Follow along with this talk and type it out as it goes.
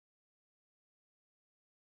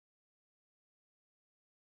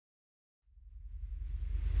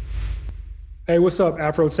Hey, what's up,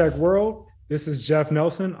 AfroTech world? This is Jeff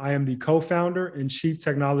Nelson. I am the co-founder and chief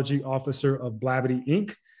technology officer of Blavity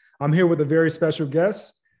Inc. I'm here with a very special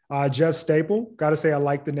guest, Jeff Staple. Got to say, I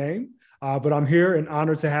like the name, but I'm here and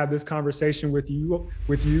honored to have this conversation with you.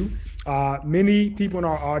 Many people in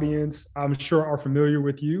our audience, I'm sure, are familiar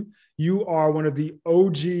with you. You are one of the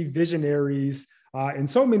OG visionaries in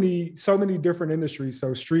so many different industries.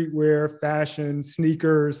 So streetwear, fashion,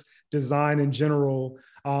 sneakers, design in general.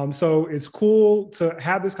 So it's cool to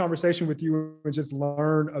have this conversation with you and just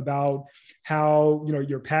learn about how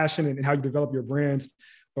your passion and how you develop your brands,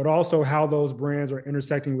 but also how those brands are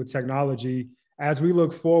intersecting with technology as we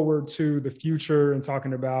look forward to the future and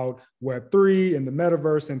talking about Web3 and the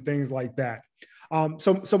metaverse and things like that.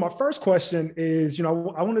 So my first question is, I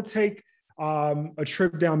want to take a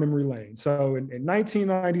trip down memory lane. So in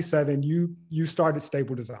 1997, you started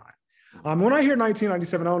Staple Design. When I hear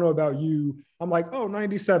 1997, I don't know about you, I'm like, oh,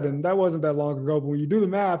 97, that wasn't that long ago. But when you do the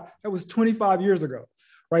math, that was 25 years ago,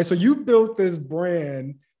 right? So you built this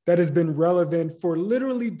brand that has been relevant for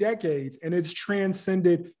literally decades, and it's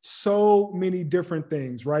transcended so many different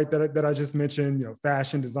things, right? That I just mentioned,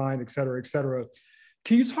 fashion, design, et cetera, et cetera.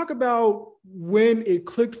 Can you talk about when it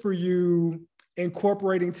clicked for you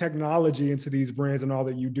incorporating technology into these brands and all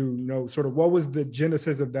that you do? Sort of what was the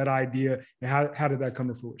genesis of that idea and how did that come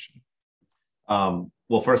to fruition?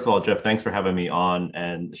 Well, first of all, Jeff, thanks for having me on,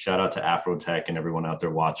 and shout out to AfroTech and everyone out there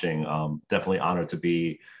watching. Definitely honored to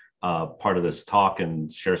be part of this talk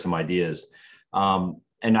and share some ideas.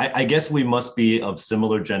 And I guess we must be of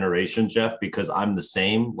similar generation, Jeff, because I'm the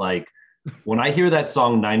same. Like when I hear that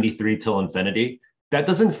song 93 Till Infinity, that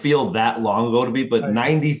doesn't feel that long ago to me, but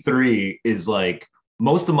 93 is like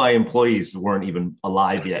most of my employees weren't even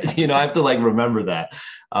alive yet. I have to like remember that.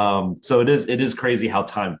 So it is crazy how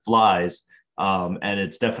time flies. And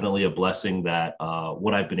it's definitely a blessing that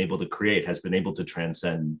what I've been able to create has been able to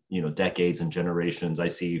transcend, decades and generations. I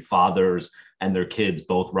see fathers and their kids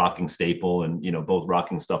both rocking Staple and, both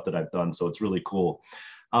rocking stuff that I've done. So it's really cool.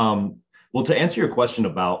 Well, to answer your question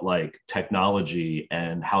about like technology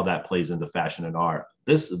and how that plays into fashion and art,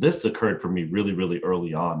 this occurred for me really, really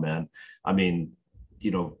early on, man. I mean,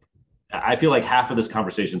 I feel like half of this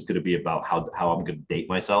conversation is going to be about how I'm going to date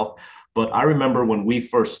myself. But I remember when we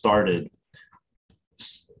first started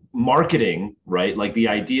marketing, right? Like the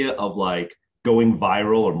idea of like going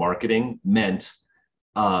viral or marketing meant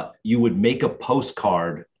you would make a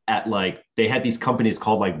postcard at like, they had these companies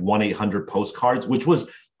called like 1-800 postcards, which was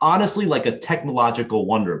honestly like a technological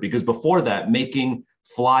wonder because before that, making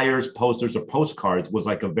flyers, posters, or postcards was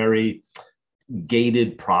like a very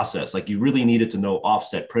gated process. Like you really needed to know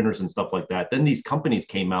offset printers and stuff like that. Then these companies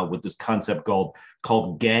came out with this concept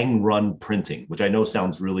called gang run printing, which I know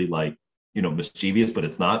sounds really like mischievous, but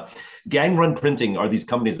it's not. Gang run printing are these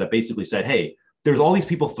companies that basically said, hey, there's all these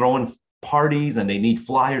people throwing parties and they need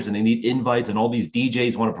flyers and they need invites and all these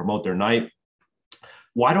DJs want to promote their night.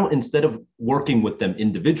 Why don't, instead of working with them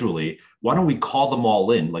individually, why don't we call them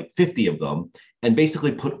all in, like 50 of them, and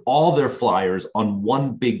basically put all their flyers on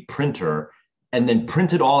one big printer and then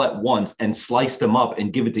print it all at once and slice them up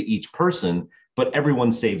and give it to each person, but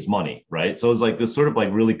everyone saves money, right? So it's like this sort of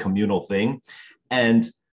like really communal thing. And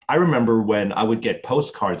I remember when I would get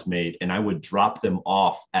postcards made and I would drop them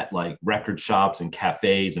off at like record shops and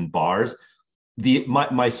cafes and bars.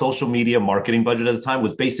 My social media marketing budget at the time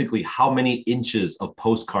was basically how many inches of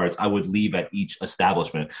postcards I would leave at each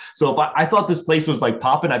establishment. So if I thought this place was like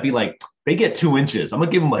popping, I'd be like, they get 2 inches. I'm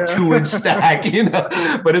gonna give them a 2 inch stack,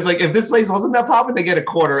 But it's like, if this place wasn't that popping, they get a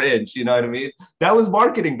 1/4 inch, you know what I mean? That was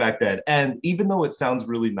marketing back then. And even though it sounds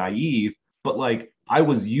really naive, but like I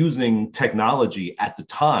was using technology at the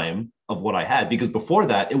time of what I had, because before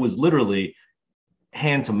that, it was literally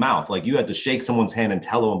hand to mouth. Like you had to shake someone's hand and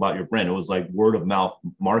tell them about your brand. It was like word of mouth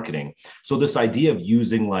marketing. So this idea of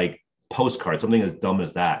using like postcards, something as dumb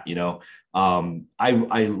as that,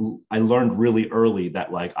 I learned really early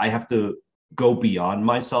that like I have to go beyond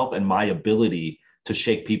myself and my ability to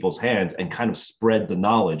shake people's hands and kind of spread the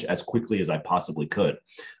knowledge as quickly as I possibly could.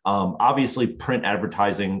 Obviously, print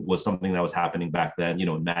advertising was something that was happening back then,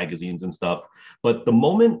 in magazines and stuff. But the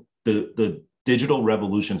moment the digital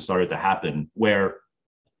revolution started to happen, where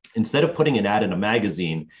instead of putting an ad in a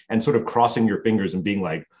magazine and sort of crossing your fingers and being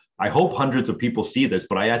like, I hope hundreds of people see this,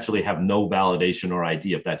 but I actually have no validation or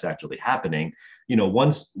idea if that's actually happening.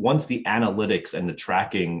 Once the analytics and the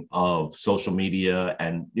tracking of social media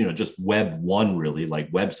and just Web 1 really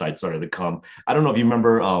like websites started to come. I don't know if you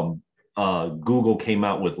remember, Google came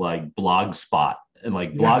out with like Blogspot, and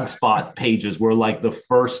like Blogspot pages were like the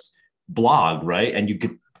first blog, right? And you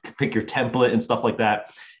could pick your template and stuff like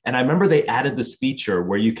that. And I remember they added this feature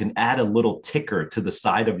where you can add a little ticker to the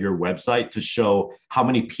side of your website to show how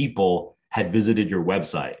many people had visited your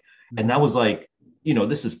website. And that was like,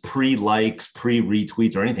 this is pre-likes,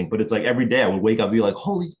 pre-retweets or anything, but it's like every day I would wake up and be like,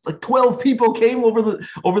 holy, like 12 people came over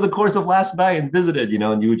the course of last night and visited,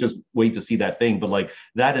 and you would just wait to see that thing. But like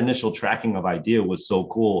that initial tracking of idea was so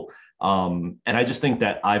cool. And I just think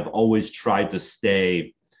that I've always tried to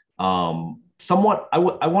stay somewhat, I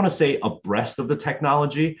want to say, abreast of the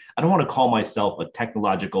technology. I don't want to call myself a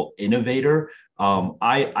technological innovator.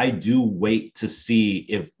 I do wait to see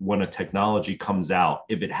if when a technology comes out,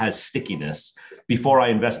 if it has stickiness before I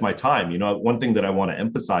invest my time. One thing that I want to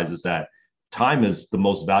emphasize is that time is the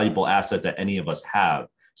most valuable asset that any of us have.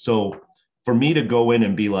 So for me to go in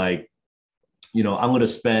and be like, I'm going to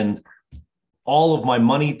spend all of my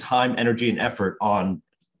money, time, energy, and effort on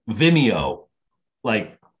Vimeo,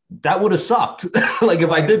 like that would have sucked. Like if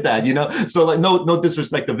I did that, so like no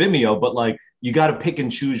disrespect to Vimeo, but like you got to pick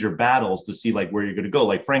and choose your battles to see like where you're going to go.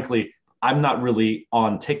 Like, frankly, I'm not really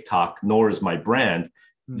on TikTok, nor is my brand.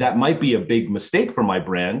 That might be a big mistake for my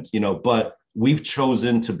brand, but we've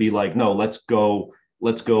chosen to be like, no, let's go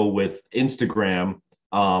with Instagram.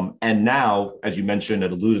 And now, as you mentioned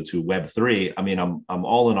and alluded to, Web3. I mean, I'm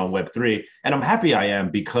all in on Web3, and I'm happy I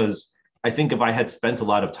am, because I think if I had spent a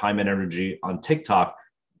lot of time and energy on TikTok,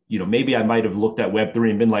 maybe I might have looked at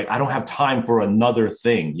Web3 and been like, I don't have time for another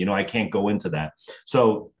thing. I can't go into that.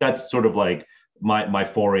 So that's sort of like my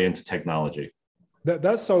foray into technology.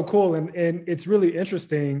 That's so cool. And it's really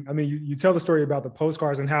interesting. I mean, you tell the story about the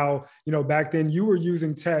postcards and how, back then you were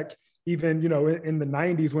using tech, even, in the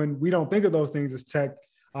 90s, when we don't think of those things as tech.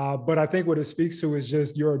 But I think what it speaks to is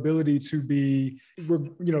just your ability to be,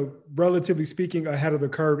 relatively speaking, ahead of the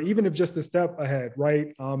curve, even if just a step ahead,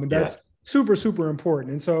 right? And that's super, super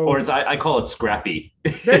important. And so, or I call it scrappy.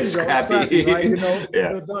 There you go, scrappy, right?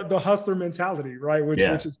 Yeah. The hustler mentality, right? Which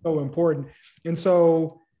is so important. And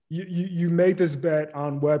so you made this bet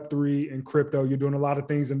on Web3 and crypto. You're doing a lot of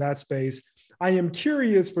things in that space. I am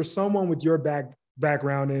curious, for someone with your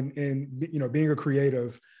background in being a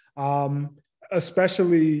creative,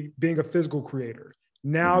 especially being a physical creator.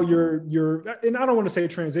 Now you're, and I don't want to say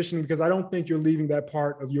transitioning, because I don't think you're leaving that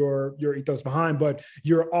part of your ethos behind, but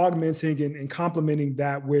you're augmenting and complementing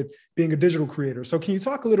that with being a digital creator. So can you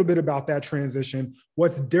talk a little bit about that transition?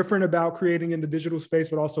 What's different about creating in the digital space,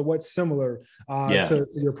 but also what's similar to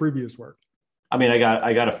your previous work? I mean, I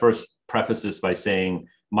got to first preface this by saying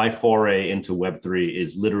my foray into Web3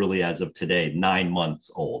 is literally, as of today, 9 months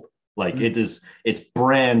old. Like it's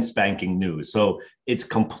brand spanking new. So it's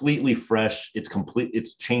completely fresh.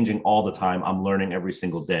 It's changing all the time. I'm learning every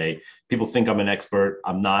single day. People think I'm an expert.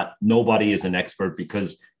 I'm not. Nobody is an expert,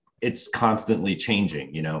 because it's constantly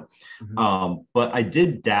changing, But I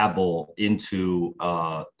did dabble into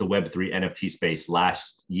the Web3 NFT space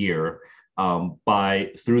last year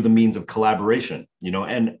through the means of collaboration,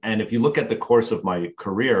 and if you look at the course of my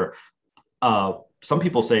career, some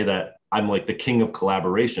people say that I'm like the king of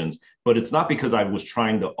collaborations, but it's not because I was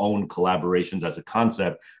trying to own collaborations as a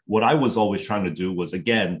concept. What I was always trying to do was,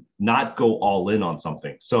 again, not go all in on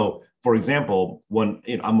something. So, for example, when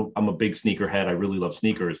I'm a big sneakerhead, I really love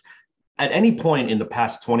sneakers. At any point in the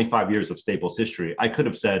past 25 years of Staples history, I could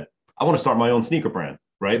have said, I want to start my own sneaker brand,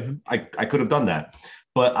 right? I could have done that.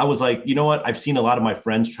 But I was like, you know what? I've seen a lot of my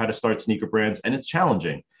friends try to start sneaker brands, and it's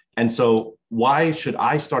challenging. And so why should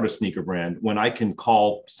I start a sneaker brand when I can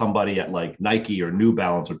call somebody at like Nike or New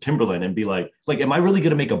Balance or Timberland and be like, am I really going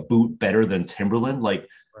to make a boot better than Timberland? Like,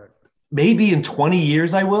 maybe in 20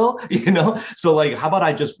 years I will, So like, how about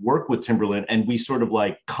I just work with Timberland and we sort of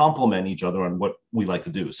like complement each other on what we like to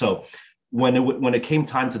do? So when it came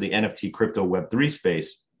time to the NFT crypto Web3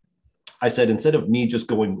 space, I said, instead of me just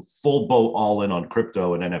going full boat all in on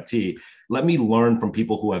crypto and NFT, let me learn from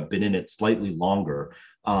people who have been in it slightly longer.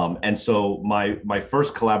 And so my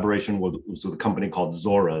first collaboration was with a company called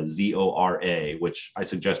Zora, Zora, which I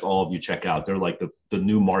suggest all of you check out. They're like the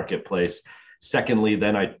new marketplace. Secondly,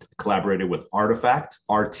 then I collaborated with Artifact,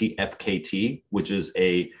 RTFKT, which is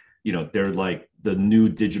they're like the new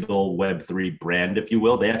digital Web3 brand, if you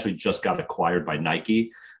will. They actually just got acquired by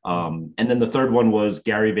Nike. And then the third one was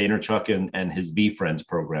Gary Vaynerchuk and his VFriends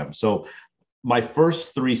program. So my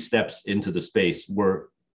first 3 steps into the space were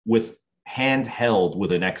with handheld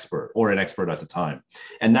with an expert or an expert at the time.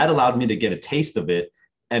 And that allowed me to get a taste of it.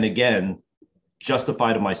 And again,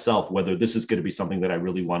 justify to myself whether this is going to be something that I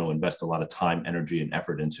really want to invest a lot of time, energy, and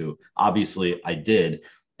effort into. Obviously, I did.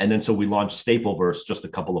 And then so we launched Stapleverse just a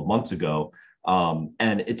couple of months ago.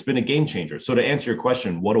 And it's been a game changer. So to answer your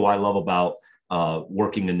question, what do I love about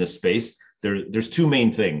working in this space? There's 2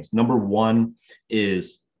 main things. Number one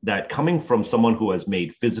is that coming from someone who has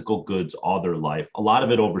made physical goods all their life, a lot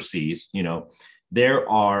of it overseas, you know, there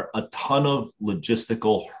are a ton of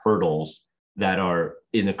logistical hurdles that are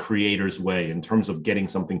in a creator's way in terms of getting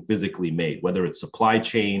something physically made, whether it's supply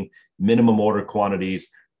chain, minimum order quantities,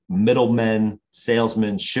 middlemen,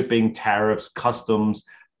 salesmen, shipping, tariffs, customs.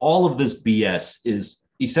 All of this BS is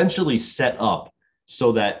essentially set up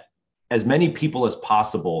so that as many people as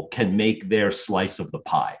possible can make their slice of the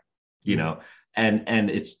pie, you know, and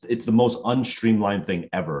it's the most unstreamlined thing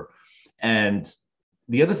ever. And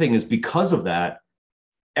the other thing is, because of that,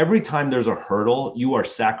 every time there's a hurdle, you are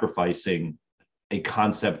sacrificing a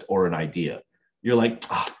concept or an idea. You're like,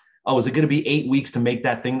 oh, is it going to be 8 weeks to make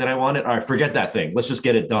that thing that I wanted? All right, forget that thing. Let's just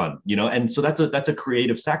get it done, you know? And so that's a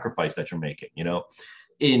creative sacrifice that you're making, you know?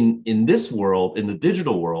 In this world, in the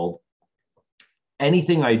digital world,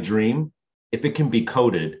 anything I dream, if it can be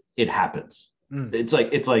coded, it happens. It's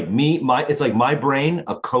like my brain,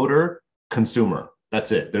 a coder, consumer.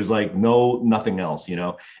 That's it. There's like nothing else, you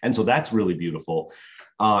know? And so that's really beautiful.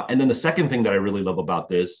 And then the second thing that I really love about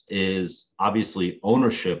this is obviously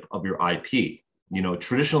ownership of your IP. You know,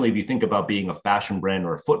 traditionally, if you think about being a fashion brand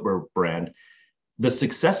or a footwear brand, the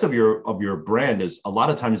success of your brand is a lot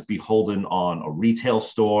of times beholden on a retail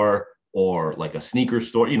store or like a sneaker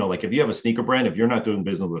store. You know, like if you have a sneaker brand, if you're not doing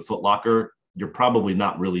business with Foot Locker, you're probably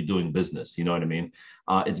not really doing business. You know what I mean?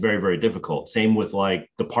 It's very, very difficult. Same with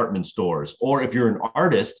like department stores. Or if you're an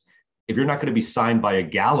artist, if you're not going to be signed by a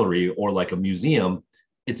gallery or like a museum,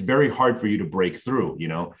 it's very hard for you to break through, you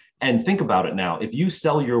know? And think about it now, if you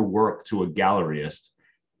sell your work to a galleryist,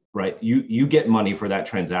 right, you get money for that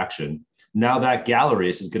transaction. Now that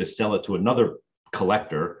galleryist is going to sell it to another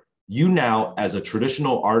collector. You now, as a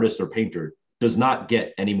traditional artist or painter, does not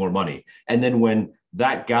get any more money. And then when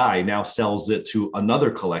that guy now sells it to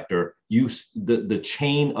another collector, the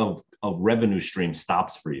chain of revenue stream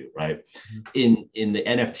stops for you, right? In the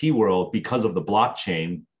NFT world, because of the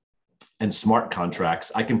blockchain and smart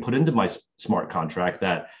contracts, I can put into my smart contract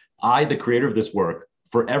that I, the creator of this work,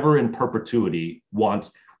 forever in perpetuity,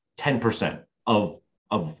 wants 10% of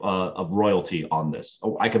royalty on this.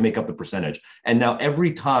 Oh, I can make up the percentage. And now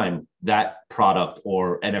every time that product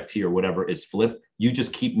or NFT or whatever is flipped, you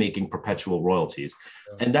just keep making perpetual royalties.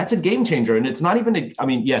 Yeah. And that's a game changer. And it's not even, I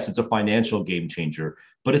mean, yes, it's a financial game changer,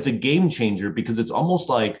 but it's a game changer because it's almost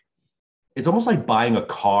like buying a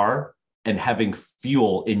car and having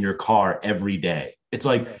fuel in your car every day. It's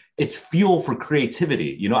like, it's fuel for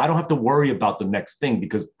creativity. You know, I don't have to worry about the next thing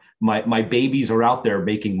because my babies are out there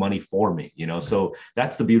making money for me, you know? So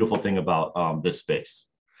that's the beautiful thing about this space.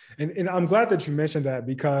 And I'm glad that you mentioned that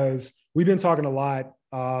because we've been talking a lot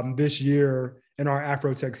this year in our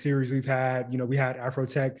AfroTech series. We had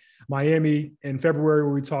AfroTech Miami in February,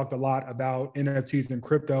 where we talked a lot about NFTs and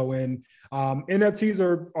crypto. And NFTs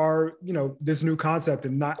are this new concept,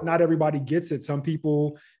 and not everybody gets it. Some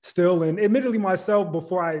people still, and admittedly myself,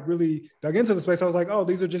 before I really dug into the space, I was like, oh,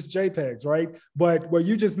 these are just JPEGs, right? But what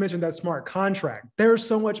you just mentioned, that smart contract, there's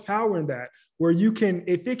so much power in that, where you can,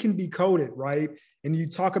 if it can be coded, right? And you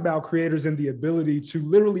talk about creators and the ability to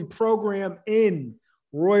literally program in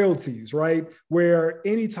royalties, right? Where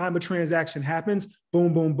anytime a transaction happens,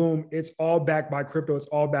 boom, boom, boom, it's all backed by crypto, it's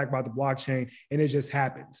all backed by the blockchain, and it just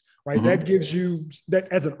happens, right? Mm-hmm. That gives you, that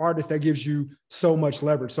as an artist, that gives you so much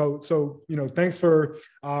leverage. So thanks for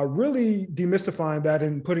really demystifying that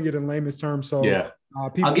and putting it in layman's terms. So yeah,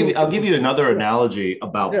 I'll give you another analogy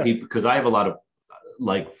about people, because I have a lot of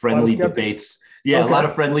like friendly debates. Yeah, okay. A lot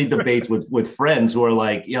of friendly debates with friends who are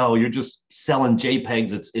like, yo, you're just selling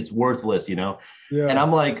JPEGs. It's worthless, you know? Yeah. And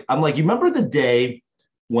I'm like, you remember the day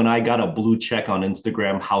when I got a blue check on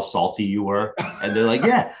Instagram, how salty you were? And they're like,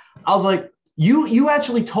 yeah. I was like, you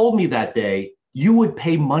actually told me that day you would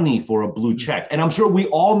pay money for a blue check. And I'm sure we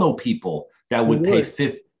all know people that would pay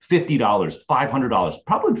 $50, $500,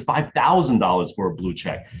 probably $5,000 for a blue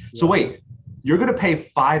check. Yeah. So wait, you're going to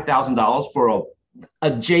pay $5,000 for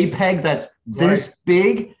a JPEG that's this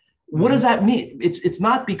big? What does that mean? It's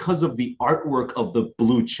not because of the artwork of the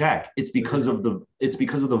blue check. It's because of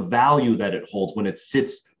the value that it holds when it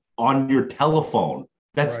sits on your telephone.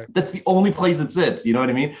 That's the only place it sits. You know what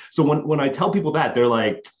I mean? So when I tell people that, they're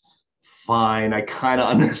like, fine, I kind of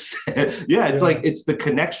understand. Yeah, it's like, it's the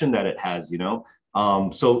connection that it has, you know?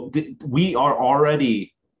 So we are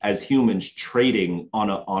already, as humans, trading on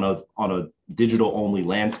a digital only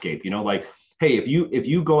landscape, you know, like, hey, if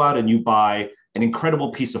you go out and you buy an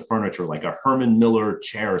incredible piece of furniture, like a Herman Miller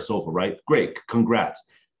chair or sofa, right? Great, congrats.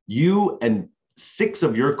 You and 6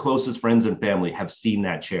 of your closest friends and family have seen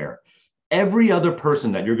that chair. Every other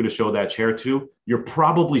person that you're going to show that chair to, you're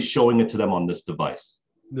probably showing it to them on this device.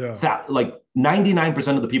 Yeah. Like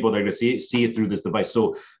 99% of the people that are going to see it through this device.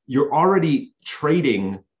 So you're already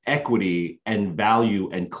trading equity and value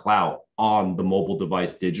and clout on the mobile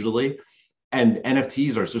device digitally. And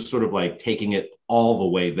NFTs are just sort of like taking it all the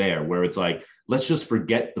way there, where it's like, let's just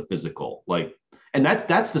forget the physical. Like, and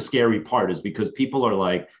that's the scary part, is because people are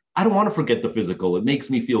like, I don't want to forget the physical. It makes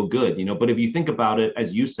me feel good, you know. But if you think about it,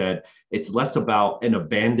 as you said, it's less about an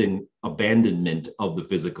abandonment of the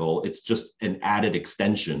physical. It's just an added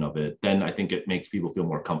extension of it. Then I think it makes people feel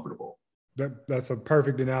more comfortable. That's a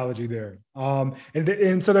perfect analogy there.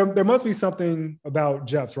 And so there must be something about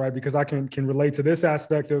Jeff's, right? Because I can relate to this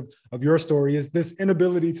aspect of your story, is this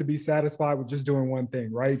inability to be satisfied with just doing one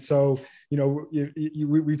thing, right? So, you know,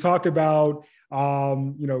 we talked about,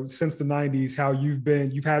 you know, since the 90s, how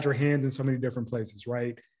you've had your hands in so many different places,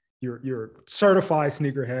 right? You're a certified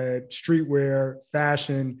sneakerhead, streetwear,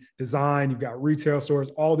 fashion, design, you've got retail stores,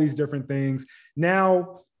 all these different things.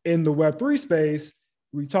 Now in the Web3 space,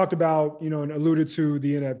 we talked about, you know, and alluded to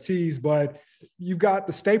the NFTs, but you've got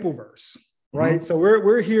the Stapleverse, right? Mm-hmm. So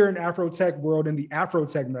we're here in AfroTech world, in the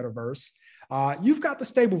AfroTech metaverse. You've got the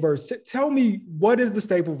Stapleverse. Tell me, what is the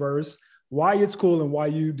Stapleverse, why it's cool, and why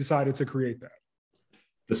you decided to create that?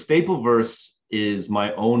 The Stapleverse is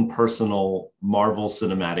my own personal Marvel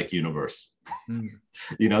Cinematic Universe.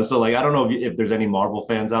 You know, so like, I don't know if there's any Marvel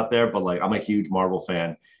fans out there, but like, I'm a huge Marvel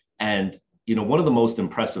fan. And you know, one of the most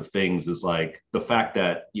impressive things is like the fact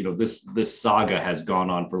that, you know, this saga has gone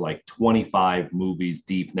on for like 25 movies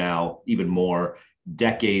deep now, even more,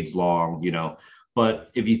 decades long, you know. But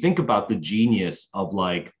if you think about the genius of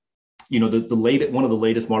like, you know, one of the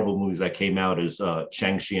latest Marvel movies that came out is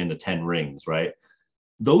Shang-Chi and the 10 Rings, right?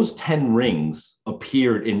 Those 10 rings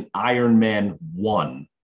appeared in Iron Man 1,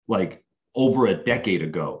 like over a decade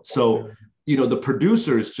ago. So, you know, the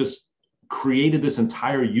producers just created this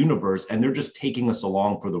entire universe, and they're just taking us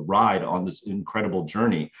along for the ride on this incredible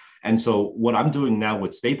journey. And so what I'm doing now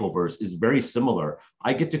with Stapleverse is very similar.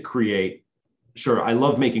 I get to create, sure, I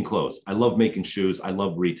love making clothes, I love making shoes, I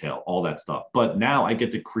love retail, all that stuff. But now I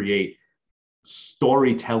get to create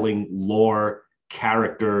storytelling, lore,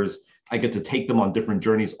 characters. I get to take them on different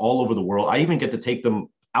journeys all over the world. I even get to take them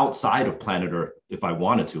outside of planet Earth if I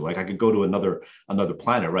wanted to. Like, I could go to another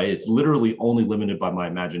planet, right? It's literally only limited by my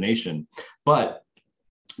imagination. But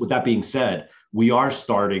with that being said, we are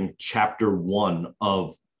starting chapter 1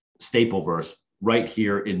 of Stapleverse right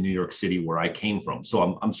here in New York City, where I came from.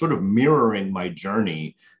 So I'm sort of mirroring my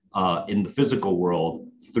journey in the physical world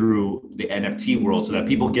through the NFT world, so that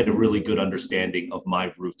people get a really good understanding of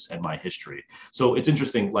my roots and my history. So it's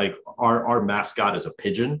interesting, like our mascot is a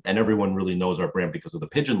pigeon, and everyone really knows our brand because of the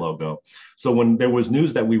pigeon logo. So when there was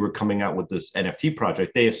news that we were coming out with this NFT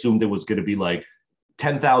project, they assumed it was going to be like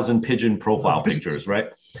 10,000 pigeon profile pictures,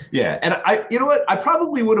 right? Yeah. And you know what? I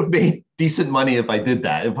probably would have made decent money if I did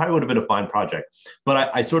that. It probably would have been a fine project.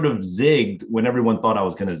 But I sort of zigged when everyone thought I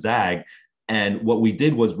was going to zag. And what we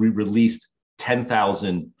did was we released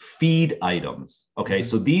 10,000 feed items. Okay.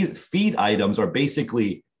 So these feed items are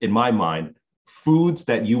basically, in my mind, foods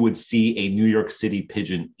that you would see a New York City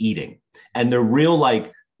pigeon eating. And they're real,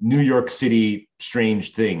 like, New York City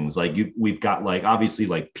strange things. Like, we've got, like, obviously,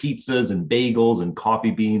 like, pizzas and bagels and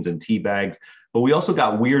coffee beans and tea bags. But we also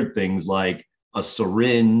got weird things like a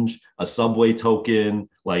syringe, a subway token,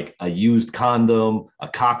 like a used condom, a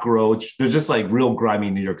cockroach. There's just like real grimy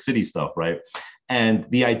New York City stuff, right? And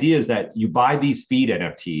the idea is that you buy these feed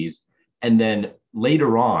NFTs, and then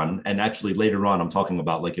later on, I'm talking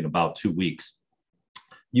about like in about 2 weeks,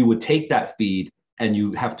 you would take that feed and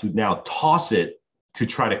you have to now toss it to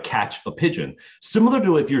try to catch a pigeon. Similar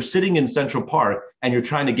to if you're sitting in Central Park and you're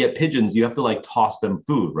trying to get pigeons, you have to like toss them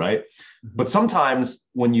food, right? But sometimes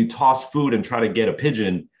when you toss food and try to get a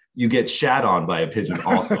pigeon, you get shat on by a pigeon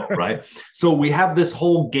also, right? So we have this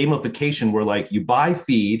whole gamification where, like, you buy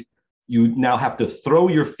feed, you now have to throw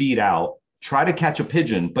your feed out, try to catch a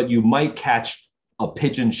pigeon, but you might catch a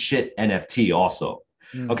pigeon shit NFT also.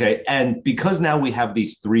 Okay. And because now we have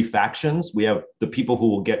these 3 factions, we have the people who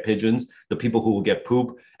will get pigeons, the people who will get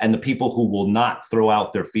poop, and the people who will not throw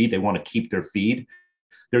out their feed. They want to keep their feed.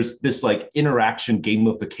 There's this like interaction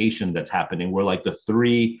gamification that's happening where like the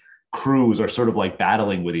 3 crews are sort of like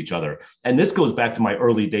battling with each other. And this goes back to my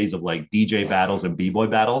early days of like DJ battles and B-boy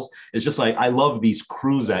battles. It's just like, I love these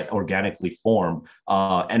crews that organically form.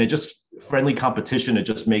 And it just, friendly competition, it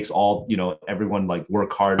just makes all, you know, everyone like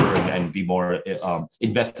work harder and be more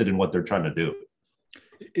invested in what they're trying to do.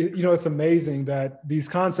 You know, it's amazing that these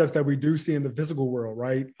concepts that we do see in the physical world,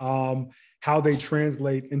 right? How they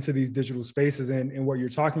translate into these digital spaces. And what you're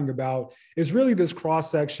talking about is really this cross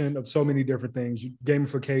section of so many different things: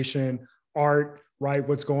 gamification, art, right?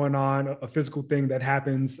 What's going on, a physical thing that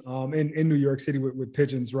happens in New York City with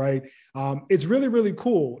pigeons, right? It's really, really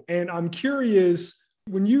cool. And I'm curious,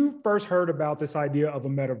 when you first heard about this idea of a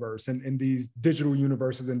metaverse and these digital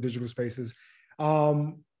universes and digital spaces,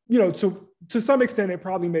 to some extent, it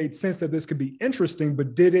probably made sense that this could be interesting,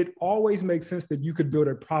 but did it always make sense that you could build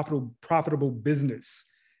a profitable business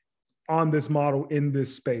on this model in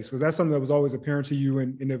this space? Was that something that was always apparent to you?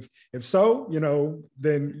 And if so,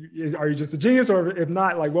 then are you just a genius? Or if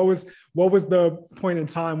not, like what was the point in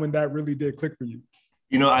time when that really did click for you?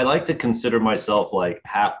 I like to consider myself like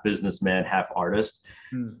half businessman, half artist.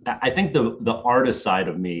 I think the artist side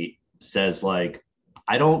of me says like,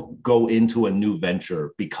 I don't go into a new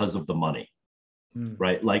venture because of the money,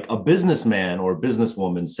 right? Like a businessman or a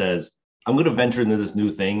businesswoman says, I'm going to venture into this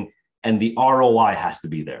new thing and the ROI has to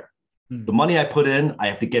be there. The money I put in, I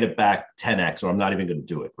have to get it back 10x or I'm not even going to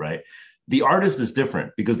do it, right? The artist is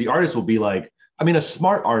different because the artist will be like, a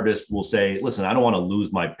smart artist will say, listen, I don't want to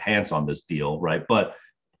lose my pants on this deal, right? But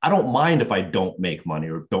I don't mind if I don't make money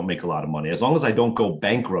or don't make a lot of money. As long as I don't go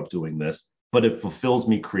bankrupt doing this, but it fulfills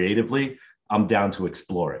me creatively, I'm down to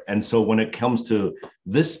explore it. And so when it comes to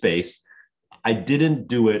this space, I didn't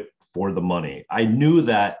do it for the money. I knew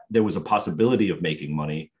that there was a possibility of making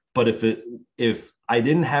money, but if I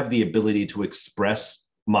didn't have the ability to express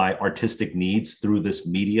my artistic needs through this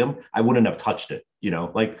medium, I wouldn't have touched it.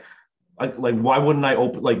 Like why wouldn't I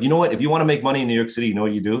open? Like, you know what? If you want to make money in New York City, you know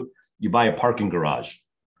what you do? You buy a parking garage.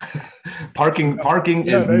 Parking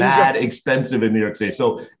is mad expensive in New York City.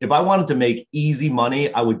 So if I wanted to make easy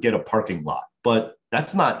money, I would get a parking lot, but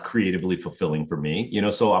that's not creatively fulfilling for me,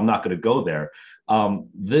 so I'm not going to go there.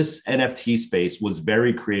 This NFT space was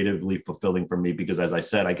very creatively fulfilling for me because, as I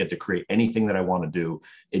said, I get to create anything that I want to do.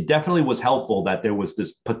 It definitely was helpful that there was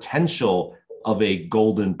this potential of a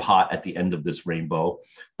golden pot at the end of this rainbow.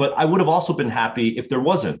 But I would have also been happy if there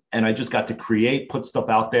wasn't. And I just got to create, put stuff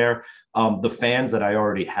out there. The fans that I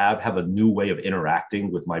already have a new way of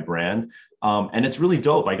interacting with my brand. And it's really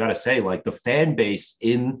dope. I got to say, like the fan base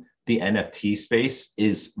in the NFT space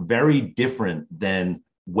is very different than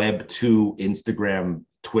Web2, Instagram,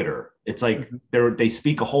 Twitter. It's like they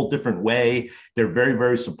speak a whole different way. They're very,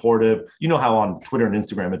 very supportive. You know how on Twitter and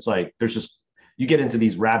Instagram, it's like there's just, you get into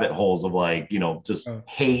these rabbit holes of like, just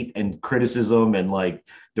hate and criticism and like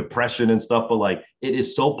depression and stuff. But like, it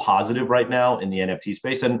is so positive right now in the NFT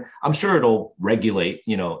space. And I'm sure it'll regulate,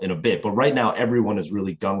 in a bit. But right now, everyone is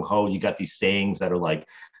really gung ho. You got these sayings that are like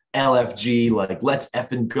LFG, like let's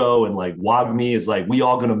effing go. And like WAGMI is like, we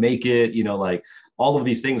all gonna make it, like all of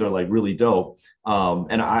these things are like really dope.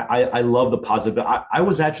 And I love the positive. I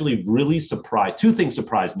was actually really surprised. Two things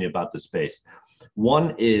surprised me about this space.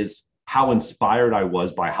 One is how inspired I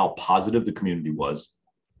was by how positive the community was.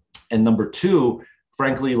 And number two,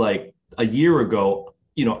 frankly, like a year ago,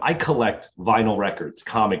 I collect vinyl records,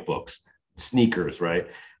 comic books, sneakers, right?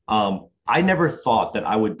 I never thought that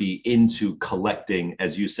I would be into collecting,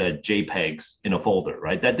 as you said, JPEGs in a folder,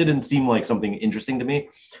 right? That didn't seem like something interesting to me,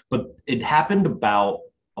 but it happened about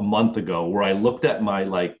a month ago where I looked at my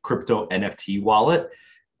like crypto NFT wallet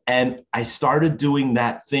and I started doing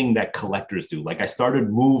that thing that collectors do. Like I started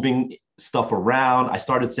moving stuff around. I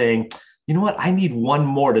started saying, you know what? I need one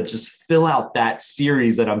more to just fill out that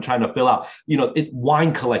series that I'm trying to fill out.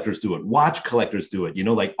 Wine collectors do it, watch collectors do it,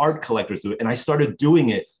 like art collectors do it. And I started doing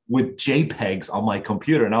it with JPEGs on my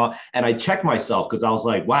computer now. And I checked myself because I was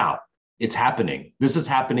like, wow, it's happening. This is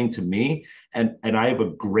happening to me. And I have a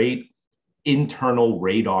great internal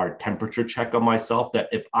radar temperature check on myself that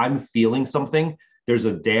if I'm feeling something, there's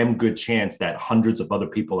a damn good chance that hundreds of other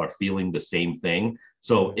people are feeling the same thing.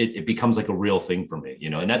 So it becomes like a real thing for me,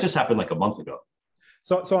 and that just happened like a month ago.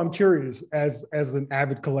 So I'm curious, as an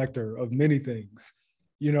avid collector of many things,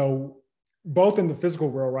 both in the physical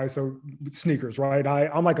world, right? So sneakers, right?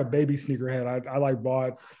 I'm like a baby sneakerhead. I like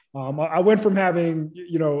bought. I went from having,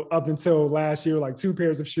 up until last year, like 2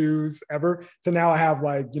 pairs of shoes ever to now I have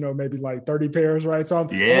like, maybe like 30 pairs, right? So I'm a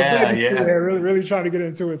baby sneakerhead, really, really trying to get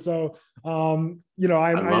into it. So, I'm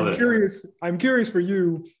curious. I'm curious for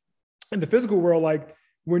you in the physical world, like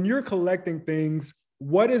when you're collecting things,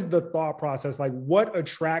 what is the thought process? Like what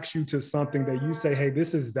attracts you to something that you say, hey,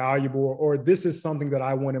 this is valuable, or this is something that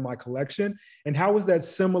I want in my collection? And how is that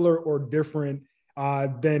similar or different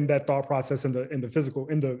than that thought process in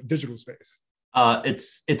the digital space?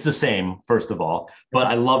 It's the same, first of all, but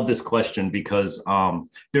I love this question because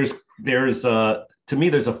there's to me,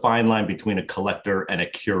 there's a fine line between a collector and a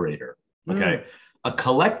curator. Okay. A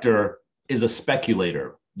collector is a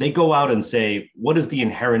speculator. They go out and say, what is the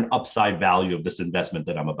inherent upside value of this investment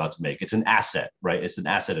that I'm about to make? It's an asset, right? It's an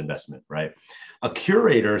asset investment, right? A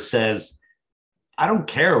curator says, I don't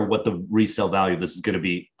care what the resale value of this is going to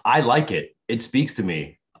be. I like it. It speaks to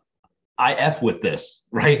me. I F with this,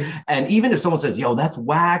 right? And even if someone says, yo, that's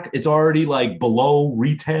whack, it's already like below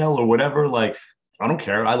retail or whatever, like, I don't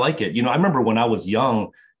care. I like it. I remember when I was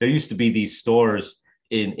young, there used to be these stores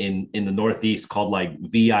in the Northeast called like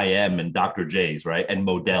VIM and Dr. J's, right? And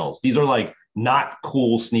Models. These are like not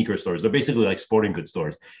cool sneaker stores. They're basically like sporting goods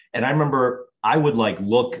stores. And I remember I would like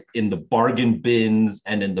look in the bargain bins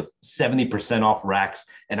and in the 70% off racks,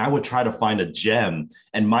 and I would try to find a gem.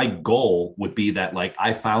 And my goal would be that like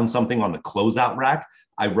I found something on the closeout rack,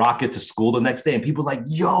 I rock it to school the next day, and people are like,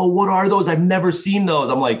 yo, what are those? I've never seen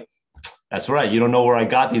those. I'm like, that's right. You don't know where I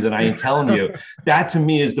got these, and I ain't telling you. That to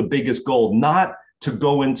me is the biggest goal, not to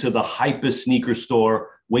go into the hypest sneaker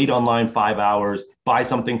store, wait online 5 hours, buy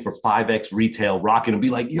something for 5x retail, rock it, and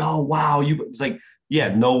be like, yo, wow. It's like, yeah,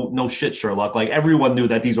 no shit, Sherlock. Like everyone knew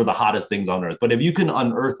that these were the hottest things on earth. But if you can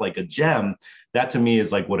unearth like a gem, that to me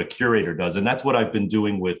is like what a curator does. And that's what I've been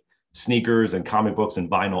doing with sneakers and comic books and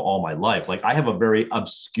vinyl all my life. Like I have a very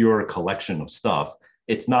obscure collection of stuff.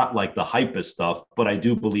 It's not like the hypest stuff, but I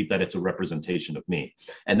do believe that it's a representation of me.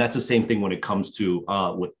 And that's the same thing when it comes to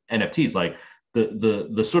with NFTs. Like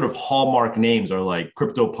the sort of hallmark names are like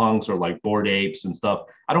CryptoPunks or like Bored Apes and stuff.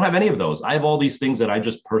 I don't have any of those. I have all these things that I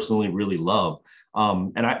just personally really love.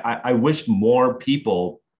 And I wish more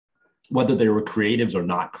people, whether they were creatives or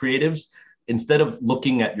not creatives, instead of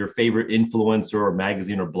looking at your favorite influencer or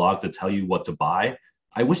magazine or blog to tell you what to buy,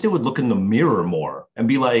 I wish they would look in the mirror more and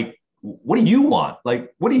be like, what do you want?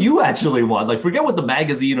 Like, what do you actually want? Like, forget what the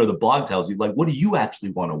magazine or the blog tells you. Like, what do you actually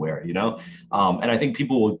want to wear? And I think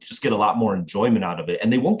people will just get a lot more enjoyment out of it,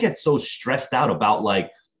 and they won't get so stressed out about like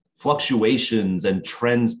fluctuations and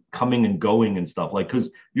trends coming and going and stuff. Like, because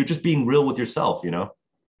you're just being real with yourself.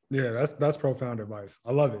 Yeah, that's profound advice.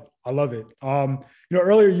 I love it. I love it.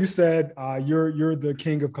 Earlier you said you're the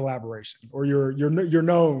king of collaboration, or you're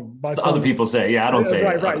known by some other people say. Yeah, I don't say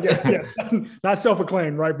right, right. Yes. Not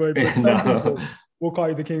self-acclaimed, right? But some people will call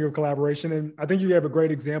you the king of collaboration. And I think you have a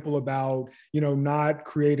great example about not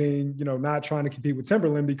creating, not trying to compete with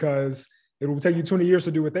Timberland because it will take you 20 years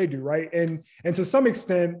to do what they do, right? And to some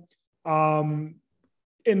extent,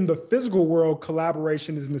 in the physical world,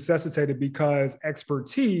 collaboration is necessitated because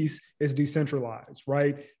expertise is decentralized,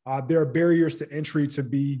 right? There are barriers to entry to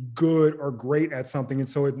be good or great at something. And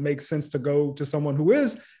so it makes sense to go to someone who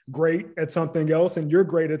is great at something else and you're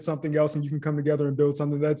great at something else, and you can come together and build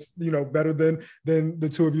something that's, better than the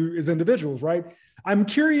two of you as individuals, right? I'm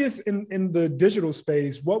curious in the digital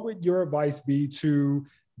space, what would your advice be to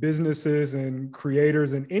businesses and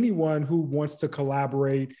creators and anyone who wants to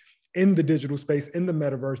collaborate in the digital space, in the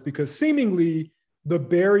metaverse, because seemingly the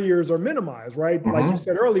barriers are minimized, right? Mm-hmm. Like you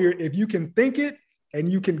said earlier, if you can think it and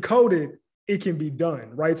you can code it, it can be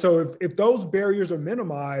done, right? So if those barriers are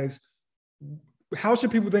minimized, how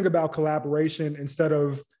should people think about collaboration instead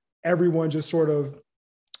of everyone just sort of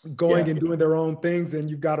going and doing their own things, and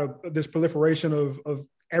you've got this proliferation of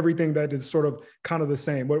everything that is sort of kind of the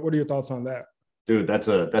same? What are your thoughts on that? Dude, that's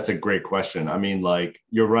a great question. I mean, like,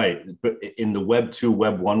 you're right. But in the Web 2,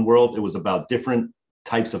 Web 1 world, it was about different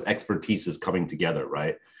types of expertises coming together,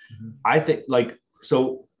 right? Mm-hmm. I think, like,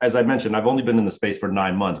 so as I mentioned, I've only been in the space for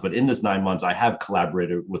 9 months, but in this 9 months, I have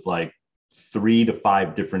collaborated with like 3 to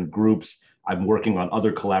 5 different groups. I'm working on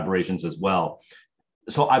other collaborations as well.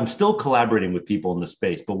 So I'm still collaborating with people in the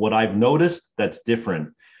space. But what I've noticed that's different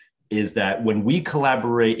is that when we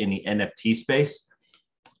collaborate in the NFT space,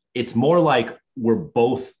 it's more like we're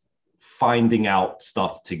both finding out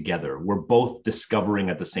stuff together. We're both discovering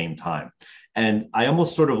at the same time. And I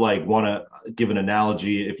almost sort of like want to give an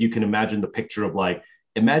analogy. If you can imagine the picture of like,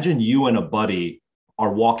 imagine you and a buddy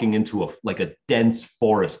are walking into a dense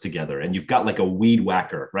forest together, and you've got like a weed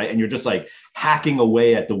whacker, right? And you're just like hacking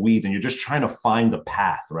away at the weeds, and you're just trying to find the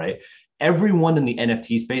path, right? Everyone in the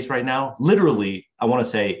NFT space right now, literally, I want to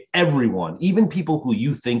say everyone, even people who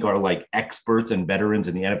you think are like experts and veterans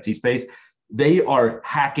in the NFT space, they are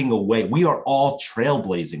hacking away. We are all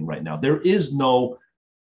trailblazing right now. There is no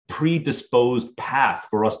predisposed path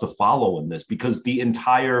for us to follow in this, because the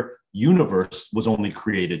entire universe was only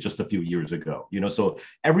created just a few years ago. So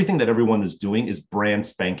everything that everyone is doing is brand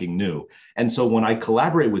spanking new. And so when I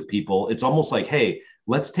collaborate with people, it's almost like, hey,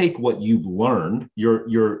 let's take what you've learned,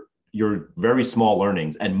 your very small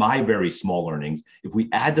learnings and my very small learnings. If we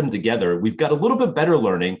add them together, we've got a little bit better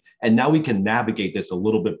learning, and now we can navigate this a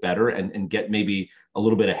little bit better and get maybe a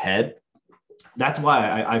little bit ahead. That's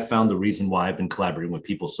why I found the reason why I've been collaborating with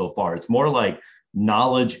people so far. It's more like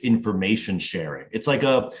knowledge information sharing. It's like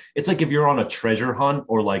if you're on a treasure hunt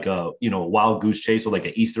or like a, you know, wild goose chase or like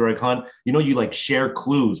an Easter egg hunt, you know, you like share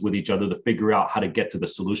clues with each other to figure out how to get to the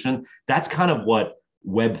solution. That's kind of what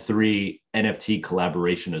Web3 NFT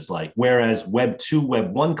collaboration is like. Whereas Web2,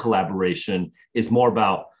 Web1 collaboration is more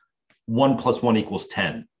about 1+1 =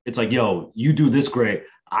 10. It's like, yo, you do this great,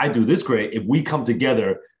 I do this great. If we come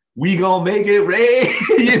together, we gonna make it rain.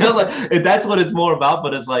 You know, like that's what it's more about.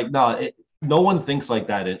 But it's like, no one thinks like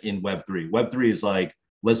that in Web3. Web3 is like,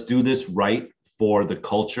 let's do this right for the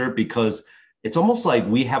culture, because it's almost like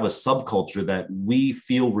we have a subculture that we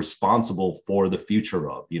feel responsible for the future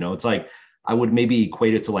of. You know, it's like, I would maybe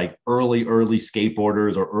equate it to like early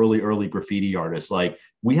skateboarders or early graffiti artists. Like,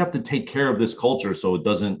 we have to take care of this culture so it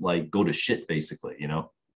doesn't like go to shit, basically, you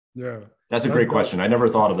know? Yeah. That's a great question. I never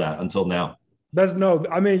thought of that until now.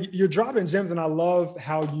 I mean, you're dropping gems, and I love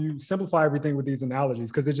how you simplify everything with these analogies,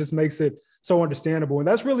 because it just makes it so understandable. And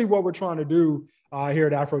that's really what we're trying to do here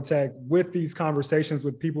at AfroTech with these conversations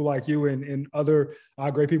with people like you and other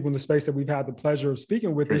great people in the space that we've had the pleasure of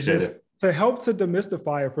speaking with. Is just to help to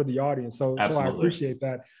demystify it for the audience. So I appreciate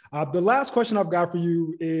that. The last question I've got for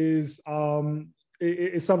you is something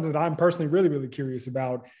that I'm personally really, really curious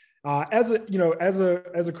about. As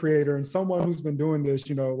a creator and someone who's been doing this,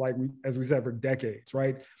 you know, like as we said, for decades,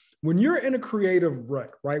 right? When you're in a creative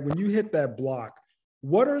rut, right? When you hit that block,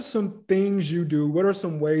 what are some things you do? What are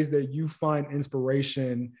some ways that you find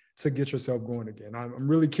inspiration to get yourself going again? I'm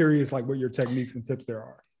really curious, like what your techniques and tips there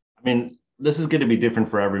are. I mean, this is going to be different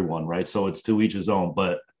for everyone, right? So it's to each his own.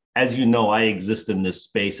 But as you know, I exist in this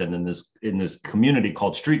space and in this community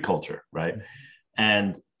called street culture, right?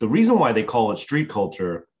 And the reason why they call it street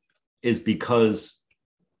culture is because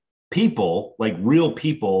people, like real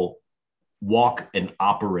people, walk and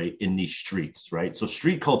operate in these streets, right? So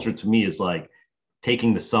street culture to me is like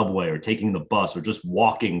taking the subway or taking the bus or just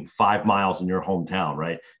walking 5 miles in your hometown,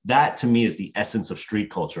 right? That to me is the essence of street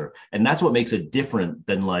culture. And that's what makes it different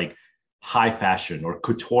than like high fashion or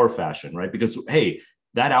couture fashion, right? Because, hey,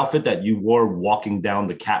 that outfit that you wore walking down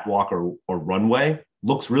the catwalk or runway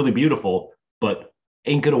looks really beautiful, but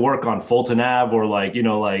ain't gonna work on Fulton Ave or like, you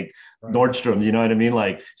know, like right. Nordstrom, you know what I mean?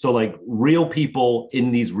 Like, so like real people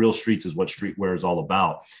in these real streets is what streetwear is all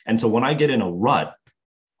about. And so when I get in a rut,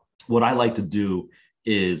 what I like to do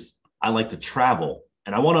is I like to travel.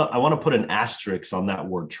 And I wanna put an asterisk on that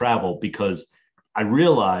word travel, because I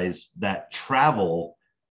realize that travel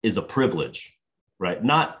is a privilege, right?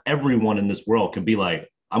 Not everyone in this world can be like,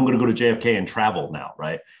 I'm gonna go to JFK and travel now,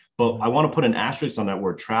 right? But I want to put an asterisk on that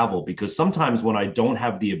word travel, because sometimes when I don't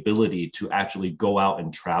have the ability to actually go out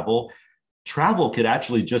and travel could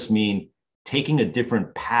actually just mean taking a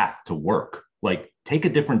different path to work. Like, take a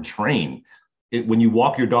different train. When you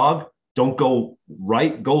walk your dog, don't go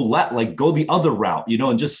right, go left, like go the other route, you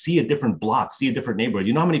know, and just see a different block, see a different neighborhood.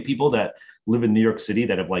 You know how many people that live in New York City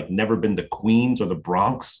that have like never been to Queens or the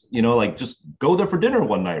Bronx, you know, like just go there for dinner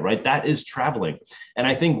one night, right? That is traveling. And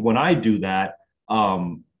I think when I do that,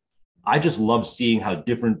 I just love seeing how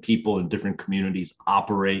different people in different communities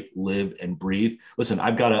operate, live, and breathe. Listen,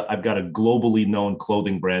 I've got a globally known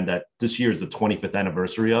clothing brand that this year is the 25th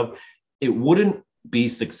anniversary of. It wouldn't be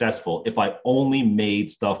successful if I only made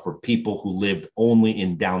stuff for people who lived only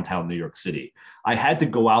in downtown New York City. I had to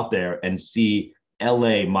go out there and see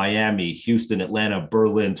LA, Miami, Houston, Atlanta,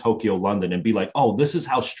 Berlin, Tokyo, London, and be like, oh, this is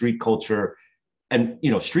how street culture. And,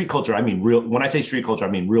 you know, street culture, I mean, when I say street culture, I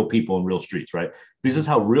mean real people in real streets, right? This is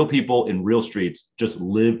how real people in real streets just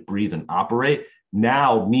live, breathe, and operate.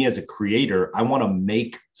 Now, me as a creator, I want to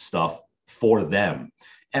make stuff for them.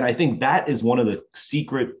 And I think that is one of the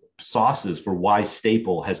secret sauces for why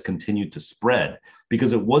Staple has continued to spread,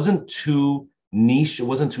 because it wasn't too niche, it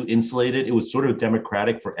wasn't too insulated. It was sort of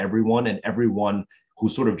democratic for everyone, and everyone who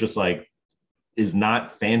sort of just like is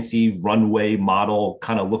not fancy runway model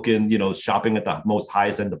kind of looking, you know, shopping at the most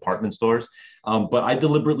highest end department stores. But I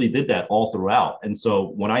deliberately did that all throughout. And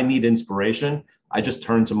so when I need inspiration, I just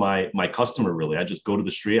turn to my customer, really. I just go to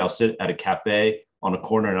the street, I'll sit at a cafe on a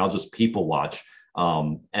corner and I'll just people watch.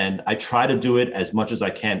 And I try to do it as much as I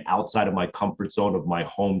can outside of my comfort zone of my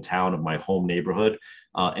hometown, of my home neighborhood,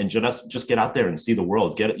 and just get out there and see the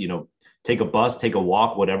world, get it, you know, take a bus, take a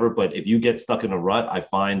walk, whatever. But if you get stuck in a rut, I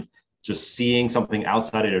find just seeing something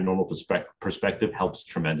outside of your normal perspective helps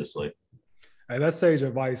tremendously. Hey, that's sage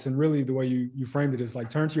advice. And really the way you framed it is like,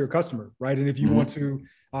 turn to your customer, right? And if you want to,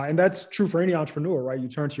 and that's true for any entrepreneur, right? You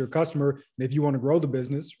turn to your customer, and if you want to grow the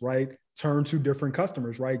business, right? Turn to different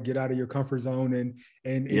customers, right? Get out of your comfort zone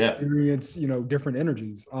and experience, you know, different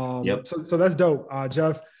energies. So that's dope.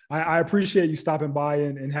 Jeff, I appreciate you stopping by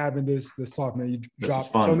and having this talk, man. You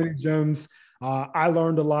dropped so many gems. I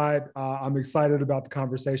learned a lot. I'm excited about the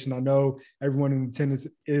conversation. I know everyone in attendance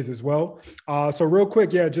is as well. So real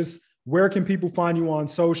quick, yeah, just where can people find you on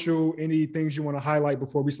social? Any things you want to highlight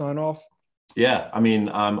before we sign off? Yeah, I mean,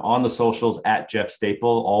 I'm on the socials at Jeff Staple,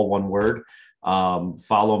 all one word.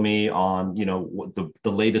 Follow me on,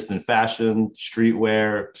 the latest in fashion,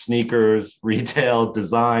 streetwear, sneakers, retail,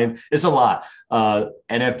 design. It's a lot.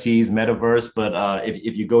 NFTs, metaverse, but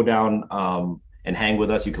if you go down and hang with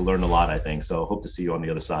us, you can learn a lot, I think. So hope to see you on the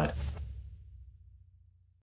other side.